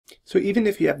So even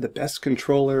if you have the best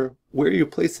controller, where you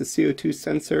place the CO2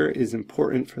 sensor is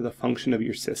important for the function of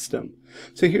your system.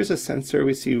 So here's a sensor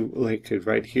we see like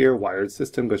right here, wired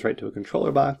system goes right to a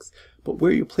controller box, but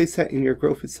where you place that in your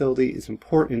grow facility is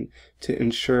important to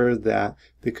ensure that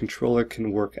the controller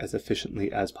can work as efficiently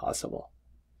as possible.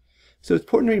 So it's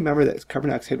important to remember that carbon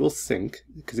dioxide will sink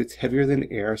because it's heavier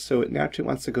than air, so it naturally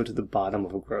wants to go to the bottom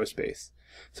of a grow space.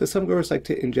 So some growers like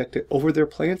to inject it over their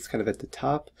plants, kind of at the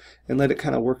top, and let it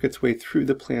kind of work its way through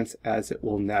the plants as it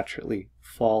will naturally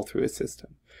fall through a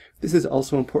system. This is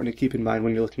also important to keep in mind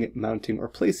when you're looking at mounting or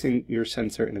placing your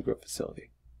sensor in a grow facility.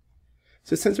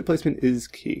 So sensor placement is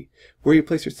key. Where you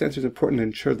place your sensor is important to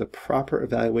ensure the proper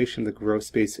evaluation of the grow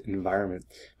space environment.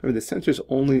 Remember, the sensor is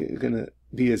only going to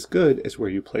be as good as where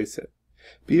you place it.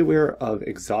 Be aware of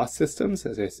exhaust systems,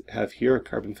 as I have here, a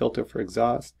carbon filter for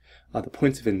exhaust, the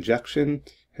points of injection,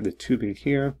 have the tubing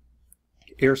here,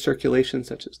 air circulation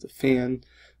such as the fan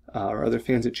or other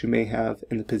fans that you may have,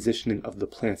 and the positioning of the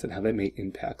plants and how that may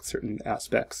impact certain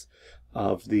aspects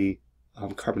of the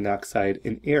carbon dioxide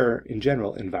and air in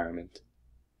general environment.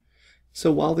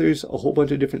 So while there's a whole bunch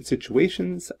of different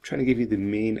situations, I'm trying to give you the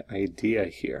main idea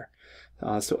here.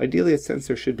 So ideally a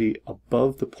sensor should be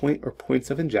above the point or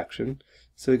points of injection.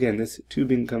 So again, this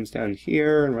tubing comes down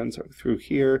here and runs through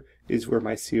here is where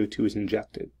my CO2 is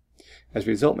injected. As a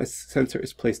result, my sensor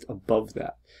is placed above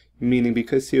that, meaning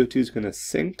because CO2 is going to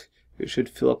sink, it should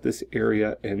fill up this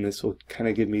area, and this will kind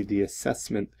of give me the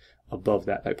assessment above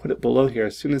that. If I put it below here,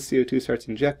 as soon as CO2 starts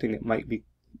injecting, it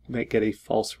might get a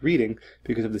false reading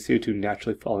because of the CO2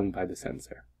 naturally falling by the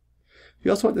sensor.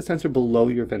 You also want the sensor below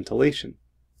your ventilation.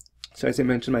 So as I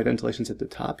mentioned, my ventilation's at the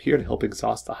top here to help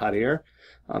exhaust the hot air.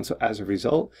 So as a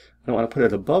result, I don't want to put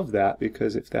it above that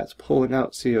because if that's pulling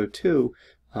out CO2,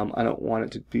 I don't want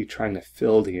it to be trying to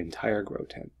fill the entire grow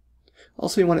tent.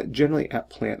 Also, you want it generally at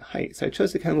plant height. So I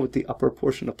chose to kind of with the upper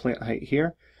portion of plant height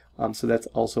here. So that's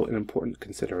also an important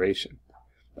consideration.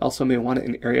 Also, may want it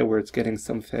in an area where it's getting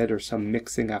some fed or some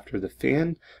mixing after the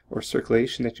fan or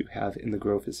circulation that you have in the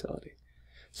grow facility.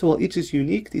 So while each is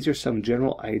unique, these are some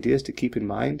general ideas to keep in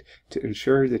mind to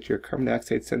ensure that your carbon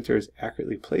dioxide sensor is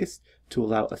accurately placed to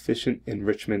allow efficient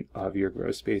enrichment of your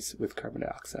grow space with carbon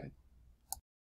dioxide.